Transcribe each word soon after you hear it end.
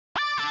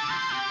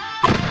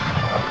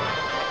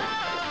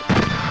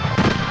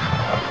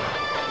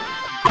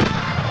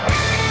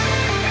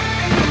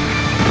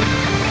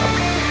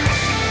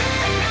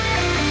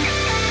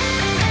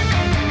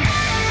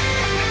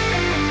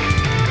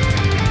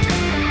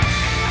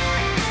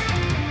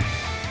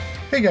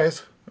Hey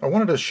guys, I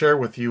wanted to share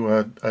with you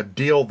a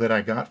deal that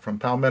I got from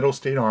Palmetto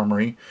State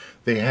Armory.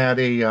 They had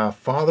a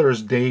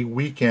Father's Day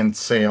weekend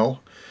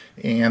sale,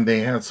 and they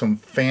had some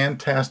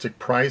fantastic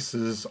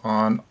prices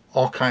on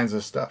all kinds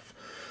of stuff.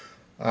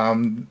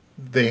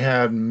 They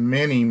had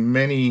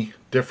many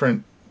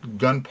different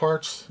gun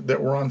parts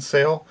that were on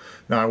sale.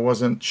 Now, I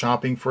wasn't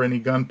shopping for any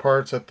gun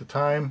parts at the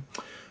time.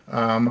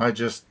 I'm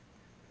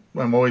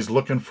always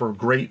looking for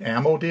great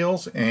ammo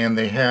deals, and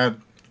they had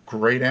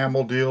great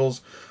ammo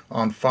deals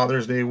on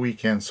Father's Day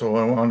weekend, so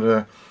I wanted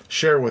to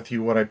share with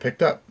you what I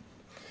picked up.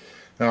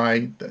 Now,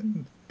 I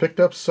picked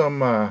up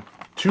some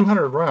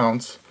 200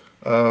 rounds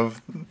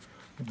of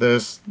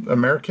this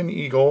American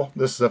Eagle.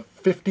 This is a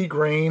 50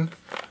 grain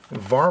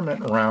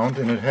varmint round,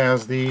 and it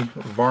has the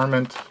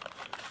varmint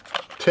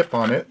tip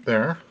on it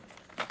there.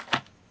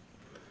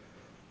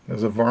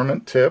 There's a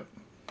varmint tip,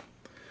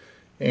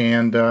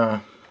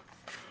 and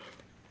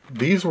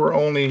these were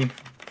only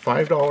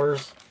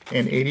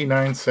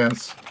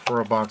 $5.89 for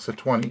a box of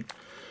 20.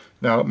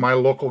 Now at my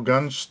local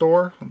gun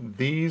store,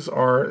 these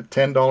are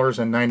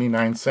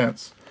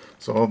 $10.99.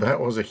 So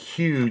that was a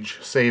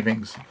huge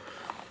savings.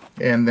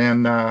 And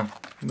then the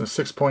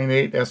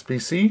 6.8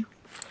 SPC,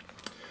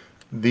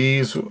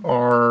 these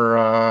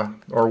are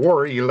or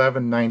were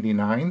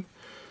 $11.99.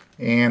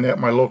 And at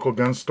my local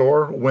gun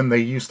store, when they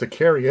used to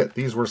carry it,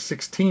 these were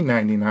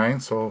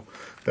 $16.99. So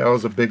that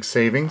was a big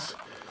savings.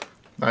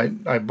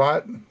 I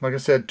bought, like I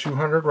said,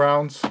 200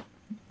 rounds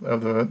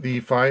of the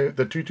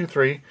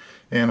 223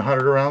 and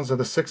 100 rounds of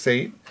the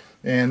 6.8.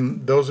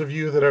 And those of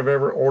you that have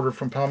ever ordered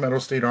from Palmetto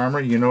State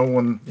Armory, you know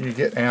when you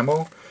get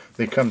ammo,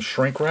 they come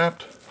shrink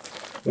wrapped,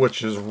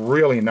 which is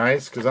really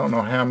nice because I don't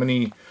know how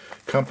many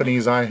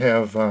companies I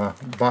have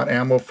bought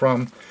ammo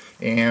from.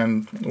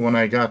 And when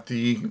I got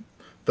the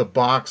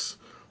box,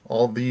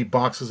 all the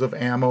boxes of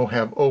ammo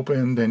have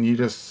opened, and you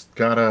just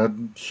got a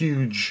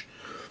huge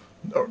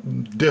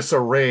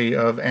disarray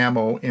of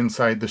ammo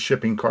inside the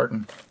shipping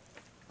carton.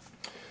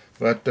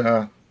 But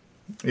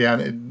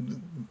yeah,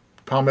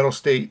 Palmetto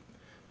State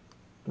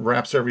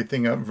wraps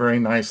everything up very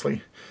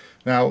nicely.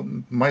 Now,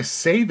 my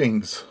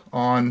savings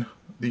on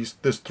this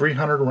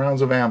 300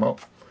 rounds of ammo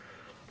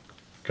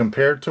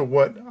compared to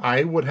what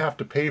I would have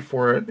to pay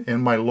for it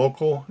in my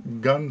local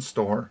gun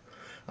store,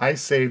 I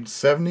saved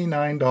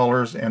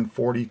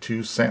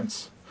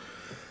 $79.42.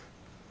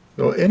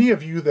 So any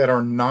of you that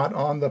are not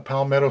on the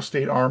Palmetto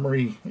State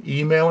Armory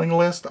emailing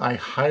list, I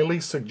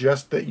highly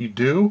suggest that you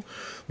do,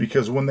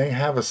 because when they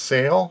have a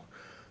sale,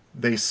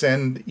 they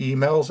send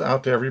emails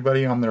out to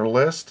everybody on their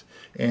list,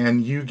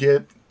 and you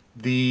get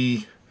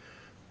the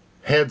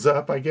heads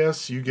up, I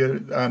guess. You get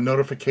a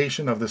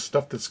notification of the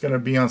stuff that's going to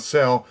be on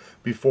sale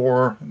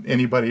before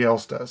anybody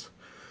else does.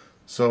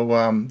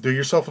 So do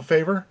yourself a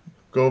favor,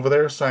 go over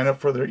there, sign up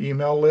for their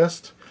email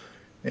list,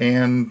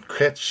 and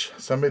catch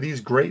some of these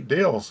great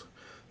deals.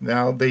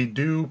 Now, they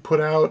do put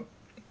out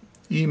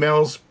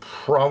emails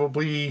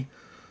probably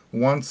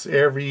once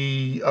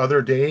every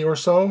other day or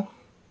so.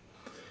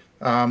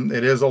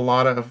 It is a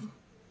lot of,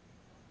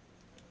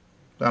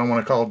 I don't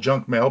want to call it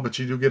junk mail, but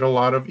you do get a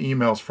lot of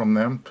emails from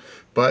them.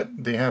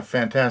 But they have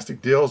fantastic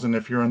deals, and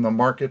if you're in the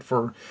market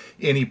for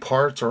any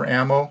parts or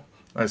ammo,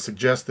 I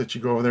suggest that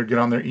you go over there, get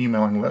on their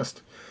emailing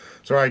list.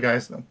 So, alright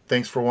guys,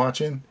 thanks for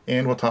watching,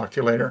 and we'll talk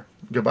to you later.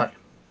 Goodbye.